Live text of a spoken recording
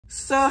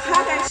So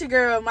hi, it's your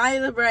girl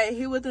Maya LeBrat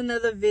here with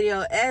another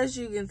video. As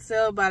you can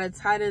tell by the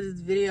title of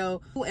this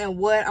video and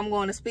what I'm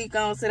going to speak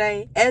on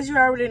today, as you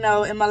already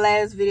know, in my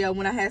last video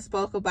when I had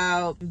spoke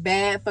about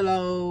bad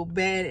flow,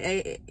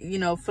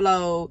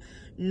 flow,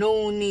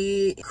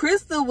 Noonie,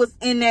 Crystal was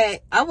in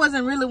that. I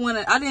didn't really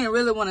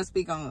want to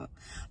speak on her,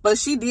 but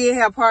she did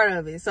have part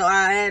of it, so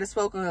I had to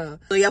spoke on her.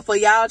 So yeah, for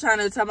y'all trying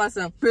to talk about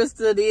some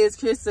Crystal this,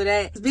 Crystal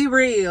that, let's be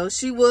real,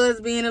 she was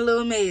being a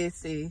little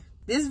messy.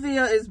 This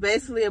video is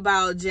basically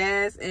about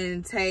Jazz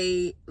and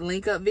Tay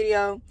link up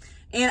video.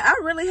 And I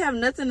really have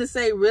nothing to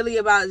say really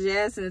about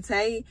Jazz and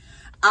Tay.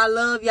 I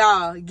love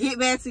y'all. Get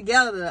back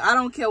together. I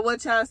don't care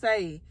what y'all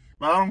say.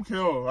 I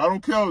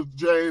don't care,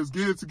 Jazz.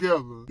 Get it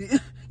together.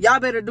 Y'all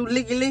better do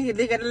licky,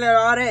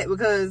 all that,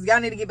 because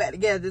y'all need to get back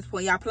together at this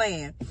point. Y'all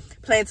playing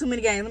too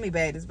many games. Let me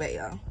bag this back,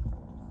 y'all.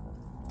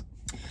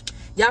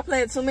 Y'all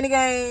playing too many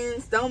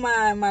games. Don't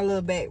mind my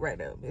little back right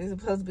there. It's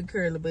supposed to be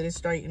curly, but it's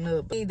straightened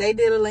up. They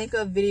did a link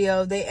up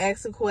video. They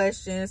asked a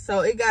question.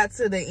 So it got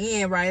to the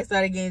end, right? It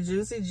started getting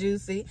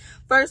juicy.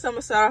 First, I'm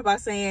going to start off by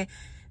saying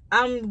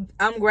I'm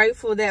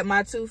grateful that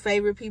my two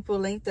favorite people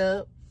linked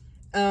up.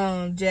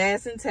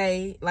 Jazz and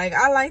Tay. Like,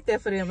 I like that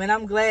for them. And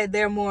I'm glad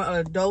they're more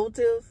how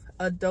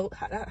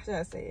should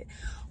I say it?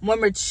 More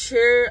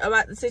mature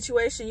about the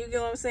situation. You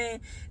get what I'm saying?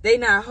 They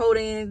not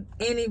holding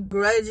any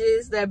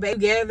grudges. They're back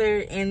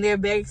together and they're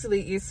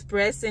basically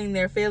expressing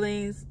their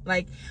feelings.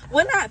 Like,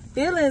 well, not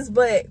feelings,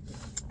 but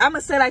I'm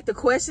gonna say like the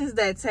questions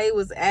that Tay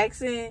was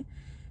asking,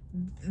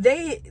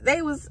 they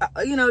was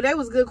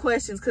good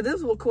questions, because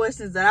those were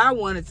questions that I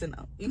wanted to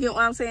know. You get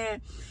what I'm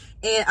saying?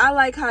 And I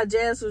like how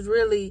Jazz was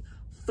really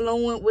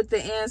fluent with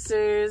the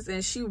answers,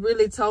 and she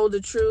really told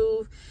the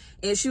truth.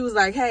 And she was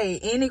like, hey,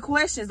 any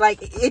questions? Like,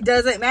 it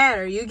doesn't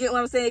matter. You get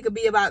what I'm saying? It could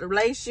be about the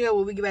relationship,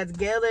 when we get back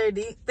together,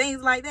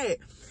 things like that.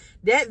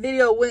 That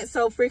video went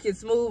so freaking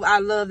smooth. I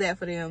love that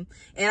for them.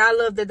 And I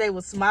love that they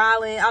were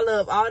smiling. I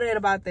love all that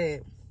about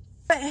that.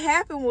 What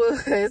happened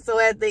was, so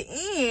at the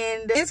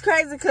end, it's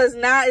crazy because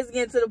now it's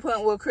getting to the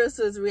point where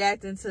Crystal is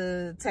reacting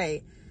to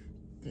Tay.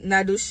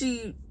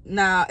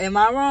 Now, am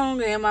I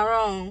wrong or am I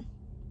wrong?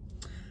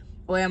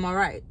 Or am I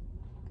right?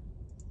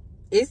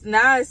 It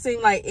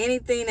seems like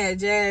anything that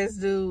Jazz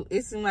do,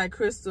 it seems like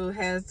Crystal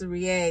has to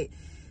react.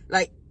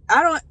 Like,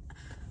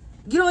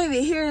 you don't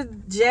even hear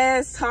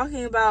Jazz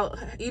talking about,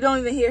 you don't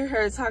even hear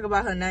her talk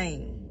about her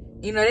name.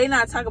 You know, they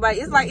not talking about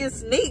it. It's like,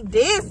 it's sneak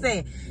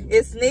dissing.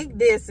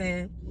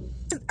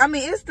 I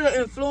mean, it's the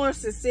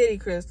influencer city,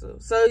 Crystal.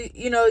 So,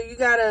 you know, you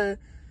gotta,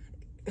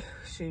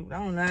 shoot, I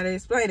don't know how to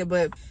explain it,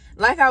 but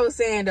like I was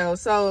saying though,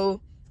 so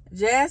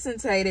Jazz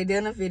and Tay, they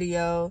did a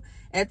video.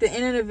 At the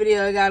end of the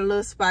video, it got a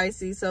little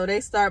spicy. So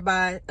they start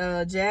by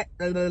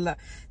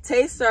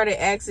Tay started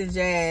asking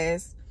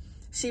Jazz.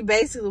 She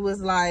basically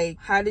was like,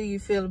 how do you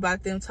feel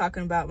about them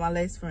talking about my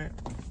lace front?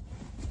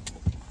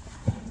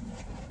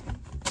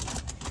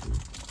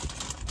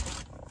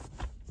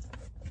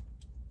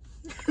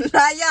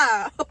 Now,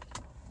 y'all,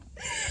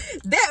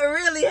 that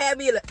really had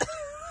me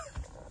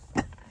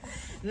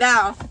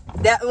Now,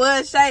 that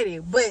was shady,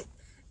 but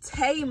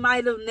Tay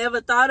might have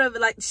never thought of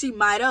it. Like, she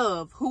might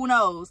have. Who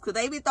knows? Because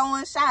they be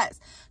throwing shots.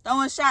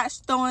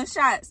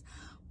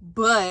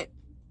 But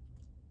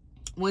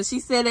when she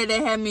said that,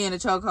 they had me in a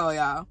chokehold,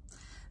 y'all.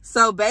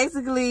 So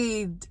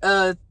basically,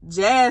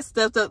 Jazz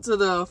stepped up to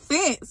the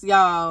offense,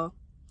 y'all.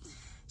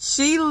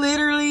 She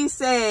literally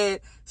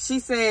said,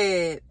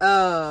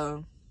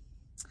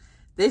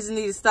 they just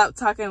need to stop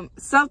talking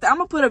something. I'm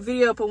going to put a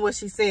video up on what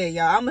she said,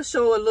 y'all. I'm going to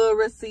show a little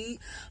receipt.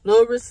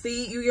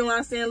 You get what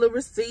I'm saying? Little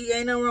receipt.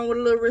 Ain't nothing wrong with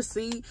a little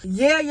receipt.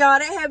 Yeah, y'all,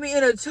 they had me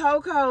in a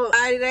chokehold.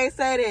 Why did they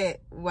say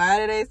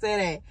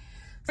that?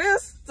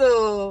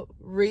 Crystal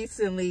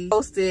recently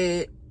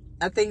posted,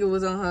 I think it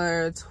was on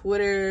her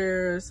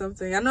Twitter or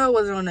something. I know it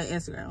wasn't on her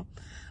Instagram.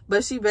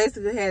 But she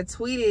basically had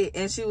tweeted,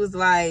 and she was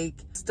like,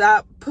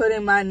 stop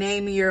putting my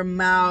name in your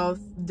mouth,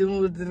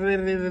 doing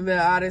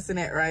all this and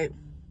that, right?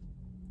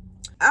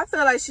 I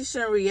feel like she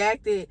shouldn't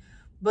react it,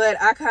 but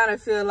I kind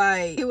of feel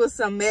like it was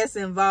some mess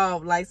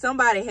involved. Like,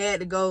 somebody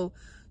had to go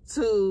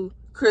to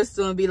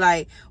Crystal and be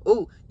like,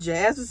 oh,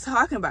 Jazz was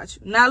talking about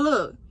you. Now,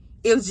 look,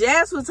 if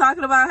Jazz was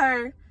talking about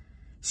her,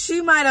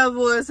 she might have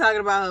was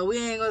talking about her. We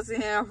ain't going to sit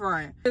here in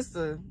front.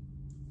 Crystal,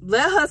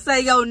 let her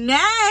say your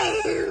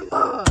name.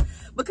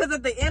 Because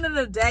at the end of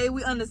the day,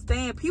 we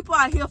understand people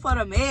are here for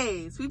the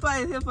mess.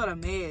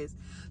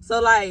 So,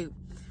 like,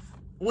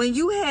 when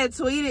you had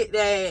tweeted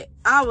that,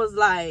 I was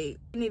like,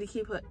 you need to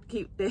keep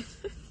that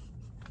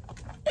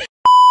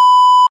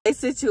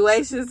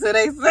situation, so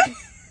they say.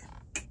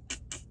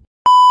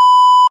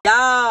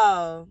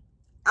 Y'all,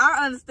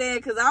 I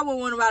understand, because I wouldn't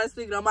want nobody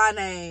speaking on my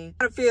name.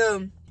 I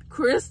feel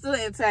Crystal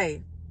and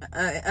Tay.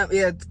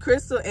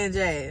 Crystal and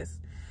Jazz.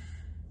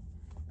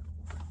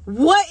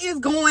 What is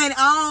going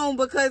on?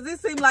 Because it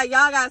seems like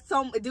y'all got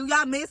do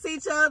y'all miss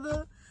each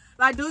other?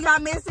 Like, do y'all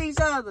miss each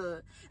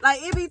other?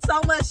 Like, it be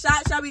so much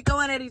shots y'all be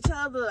throwing at each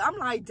other. I'm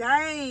like,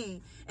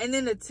 dang. And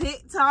then the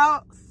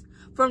TikToks,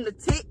 from the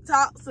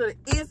TikToks to the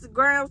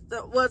Instagrams,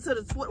 to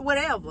the Twitter,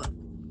 whatever.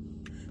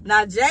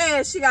 Now,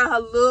 Jazz, she got her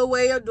little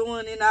way of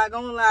doing it. Not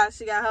gonna lie,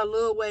 she got her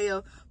little way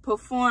of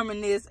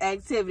performing this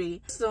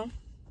activity. So,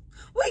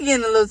 we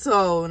getting a little too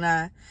old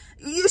now.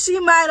 She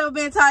might have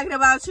been talking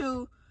about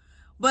you,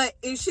 but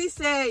if she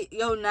said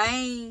your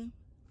name,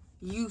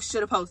 you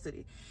should have posted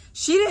it.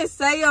 She didn't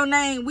say your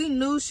name. We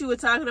knew she was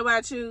talking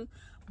about you,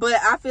 but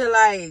I feel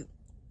like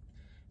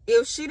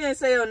if she didn't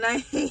say your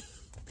name,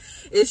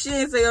 if she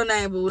didn't say your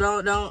name, boo,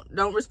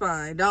 don't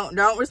respond.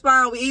 Don't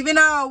respond. Even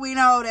though we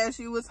know that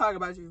she was talking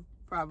about you,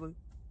 probably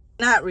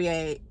not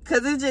react,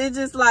 cause it's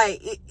just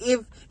like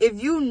if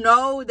you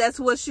know that's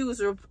what she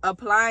was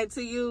applying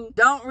to you,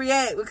 don't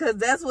react, because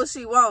that's what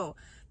she want.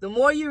 The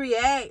more you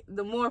react,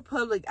 the more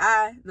public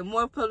eye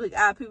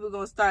people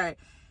gonna start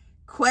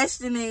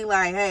questioning,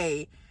 like,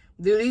 hey,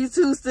 do these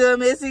two still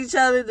miss each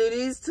other? Do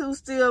these two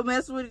still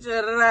mess with each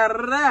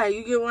other?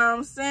 You get what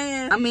I'm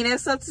saying? I mean,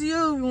 that's up to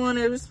you if you want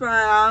to respond.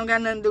 I don't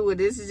got nothing to do with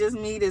this. It's just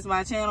me. This is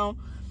my channel.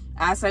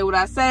 I say what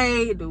I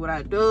say, do what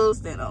I do,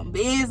 stand on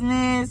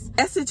business.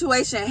 That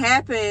situation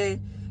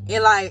happened,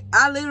 and like,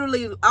 I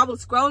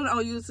was scrolling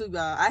on YouTube,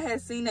 y'all. I had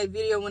seen that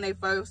video when they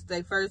first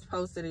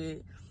posted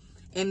it.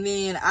 And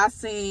then I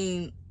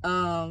seen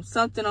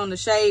something on the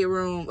Shade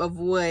Room of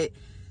what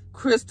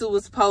Crystal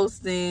was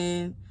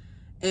posting,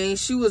 and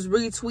she was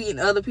retweeting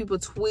other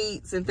people's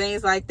tweets and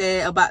things like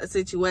that about the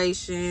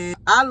situation.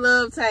 I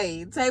love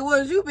Tay. Tay,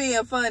 was you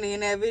being funny in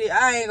that video?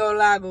 I ain't gonna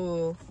lie,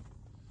 girl.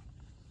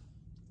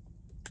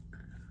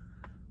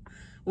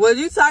 Was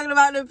you talking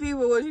about the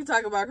people, or was you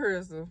talking about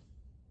Crystal?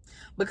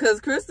 Because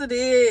Crystal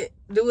did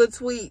do a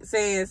tweet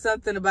saying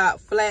something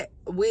about flat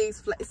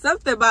wigs,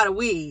 something about a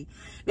wig.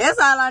 That's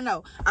all I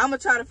know. I'm going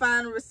to try to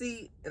find a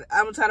receipt.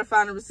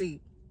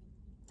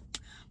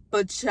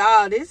 But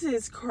y'all, this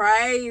is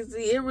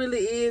crazy. It really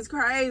is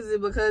crazy,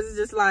 because it's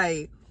just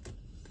like,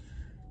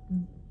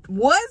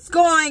 what's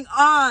going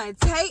on?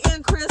 Tay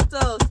and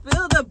Crystal,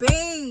 spill the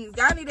beans.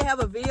 Y'all need to have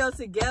a video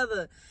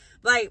together.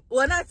 Like,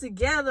 well, not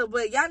together,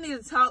 but y'all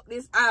need to talk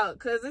this out,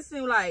 because it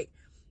seems like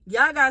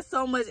y'all got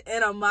so much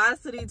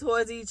animosity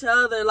towards each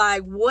other.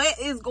 Like,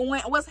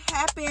 what's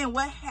happened?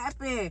 What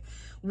happened?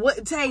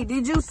 What, Tay,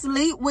 did you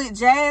sleep with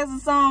Jazz or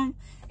something,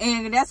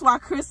 and that's why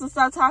Crystal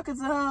started talking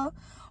to her?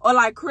 Or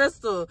like,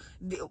 Crystal,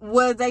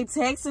 was they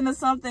texting or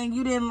something,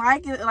 you didn't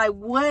like it? Like,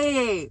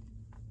 wait,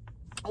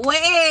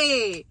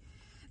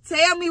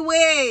 tell me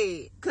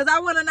wait, because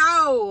I want to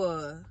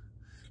know.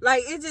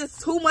 Like, it's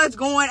just too much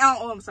going on.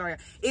 Oh, I'm sorry.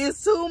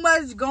 It's too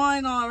much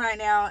going on right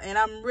now, and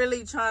I'm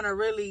really trying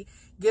to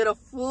get a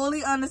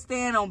fully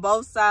understand on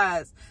both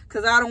sides,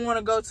 because I don't want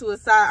to go to a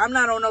side. I'm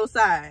not on no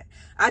side.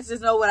 I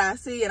just know what I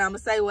see, and I'm going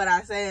to say what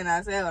I say, and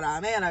I say what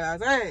I mean. Like I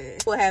say,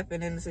 what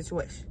happened in the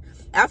situation?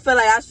 I feel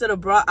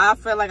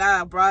like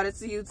I brought it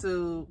to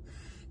YouTube,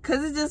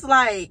 because it's just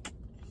like,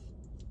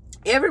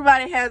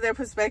 everybody has their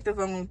perspective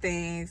on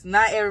things.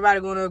 Not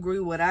everybody going to agree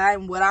with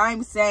what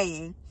I'm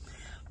saying.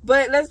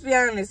 But let's be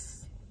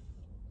honest,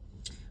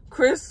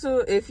 Crystal,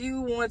 if you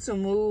want to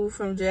move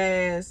from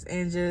Jazz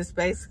and just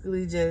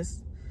basically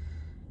just,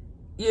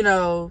 you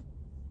know,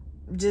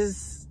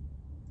 just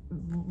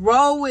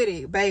roll with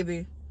it,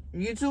 baby.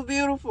 You too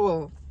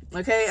beautiful.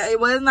 Okay? It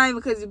wasn't not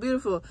even because you're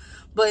beautiful.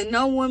 But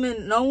no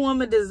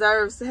woman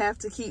deserves to have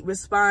to keep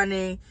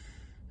responding,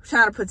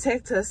 trying to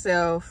protect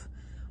herself,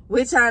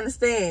 which I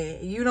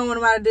understand. You don't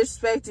want nobody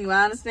disrespecting you.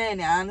 I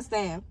understand that. I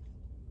understand.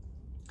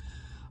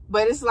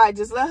 But it's like,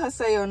 just let her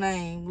say your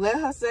name. Let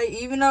her say,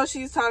 even though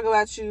she's talking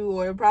about you,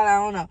 or probably, I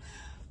don't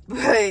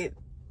know.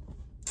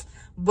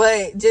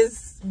 But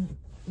just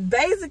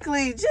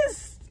basically,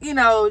 just, you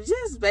know,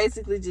 just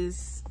basically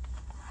just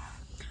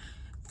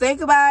think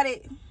about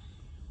it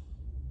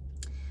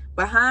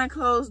behind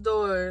closed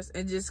doors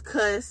and just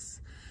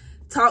cuss.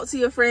 Talk to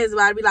your friends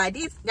about it. Be like,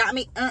 this got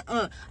me,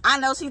 I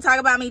know she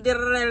talking about me, da da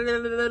da da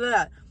da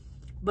da.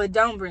 But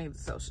don't bring it to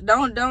social.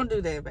 Don't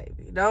do that,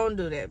 baby. Don't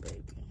do that,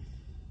 baby.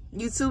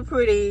 You too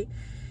pretty.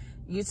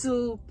 You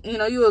too, you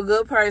know, you a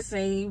good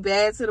person. You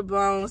bad to the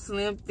bone,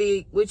 slim,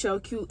 thick, with your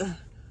cute.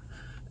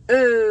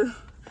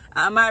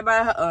 I might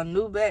buy her a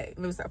new bag.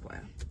 Let me stop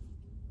playing.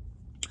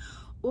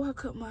 Oh, I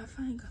cut my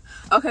finger.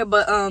 Okay,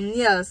 but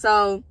yeah.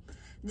 So,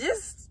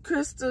 just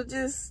Crystal,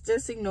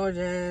 just ignore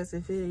Jazz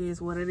if it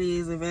is what it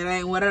is. If it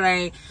ain't what it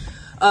ain't.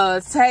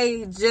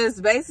 Tay,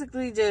 just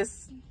basically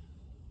just.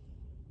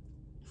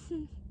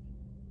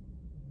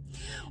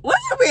 What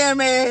you being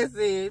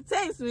messy?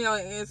 Text me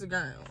on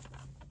Instagram,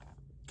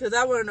 because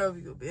I want to know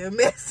if you being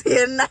messy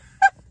or not.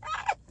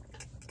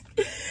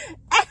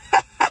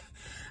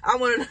 I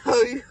want to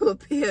know if you were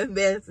being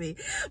messy,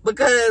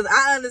 because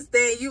I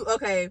understand you,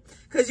 okay,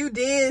 because you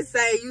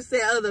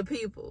said other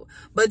people,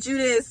 but you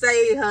didn't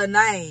say her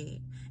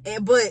name,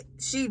 but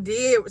she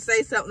did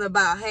say something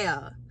about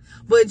her.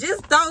 But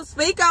just don't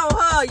speak on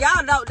her.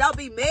 Y'all don't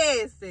be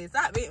messy.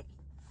 Stop being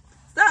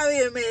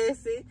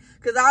messy.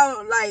 Because I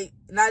don't like,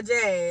 not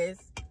Jazz.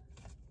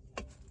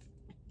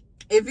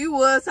 If you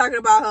was talking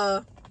about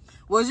her,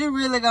 was you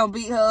really going to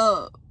beat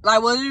her up?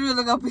 Like, was you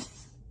really going to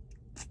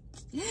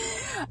be...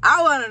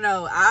 I want to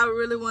know. I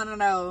really want to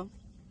know.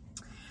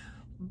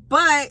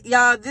 But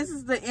y'all, this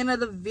is the end of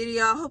the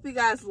video. I hope you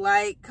guys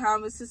like,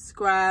 comment,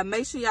 subscribe.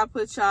 Make sure y'all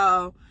put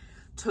y'all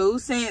 2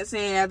 cents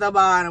in at the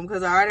bottom,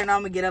 because I already know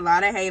I'm gonna get a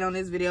lot of hate on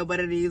this video,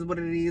 but it is what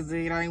it is.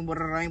 It ain't what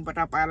it ain't, but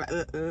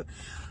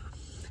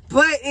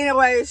But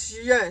anyways,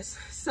 yes.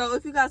 So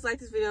if you guys like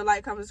this video,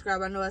 like, comment,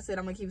 subscribe. I know I said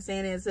I'm gonna keep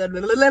saying it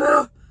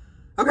until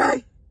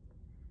okay.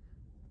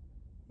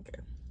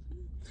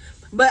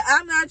 But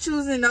I'm not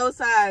choosing no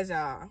sides,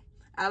 y'all.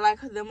 I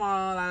like them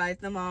all. I like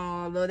them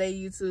all. Love their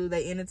YouTube,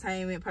 their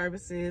entertainment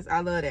purposes.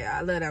 I love that. I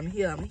love that. I'm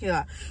here.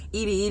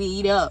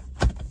 Eat it up.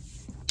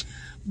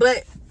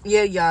 But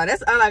yeah, y'all,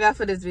 that's all I got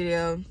for this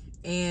video.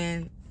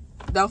 And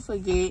don't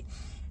forget,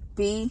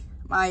 be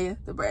Maya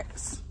the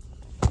Bratz.